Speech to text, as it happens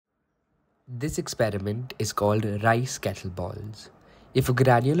This experiment is called rice kettleballs. If a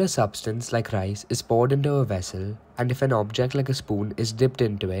granular substance like rice is poured into a vessel, and if an object like a spoon is dipped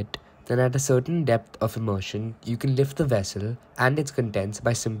into it, then at a certain depth of immersion, you can lift the vessel and its contents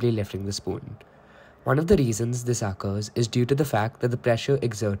by simply lifting the spoon. One of the reasons this occurs is due to the fact that the pressure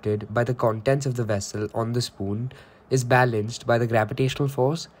exerted by the contents of the vessel on the spoon is balanced by the gravitational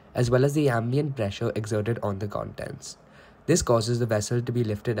force as well as the ambient pressure exerted on the contents. This causes the vessel to be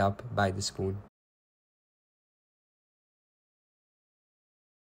lifted up by the spoon.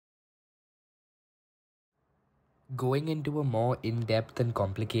 Going into a more in-depth and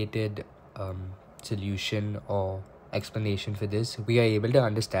complicated solution or explanation for this, we are able to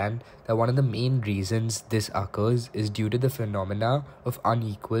understand that one of the main reasons this occurs is due to the phenomena of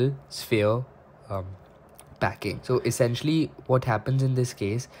unequal sphere packing. So essentially what happens in this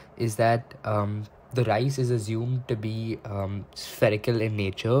case is that the rice is assumed to be spherical in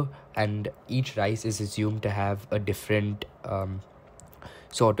nature, and each rice is assumed to have a different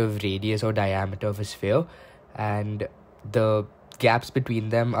sort of radius or diameter of a sphere, and the gaps between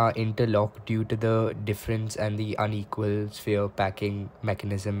them are interlocked due to the difference and the unequal sphere packing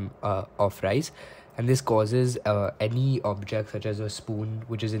mechanism of rice. And this causes any object such as a spoon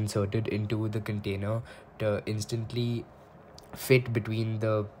which is inserted into the container to instantly fit between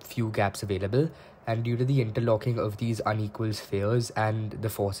the few gaps available. And due to the interlocking of these unequal spheres and the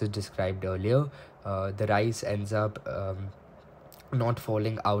forces described earlier, the rice ends up not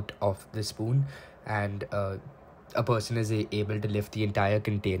falling out of the spoon, and a person is able to lift the entire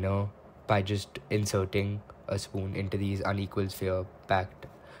container by just inserting a spoon into these unequal sphere packed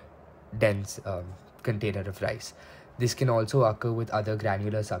dense container of rice. This can also occur with other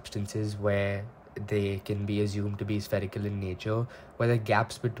granular substances where they can be assumed to be spherical in nature, where the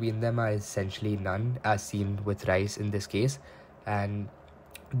gaps between them are essentially none, as seen with rice in this case. And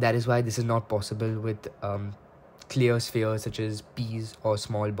that is why this is not possible with clear spheres such as peas or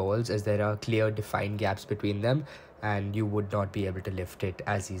small balls, as there are clear defined gaps between them, and you would not be able to lift it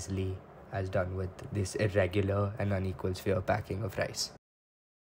as easily as done with this irregular and unequal sphere packing of rice.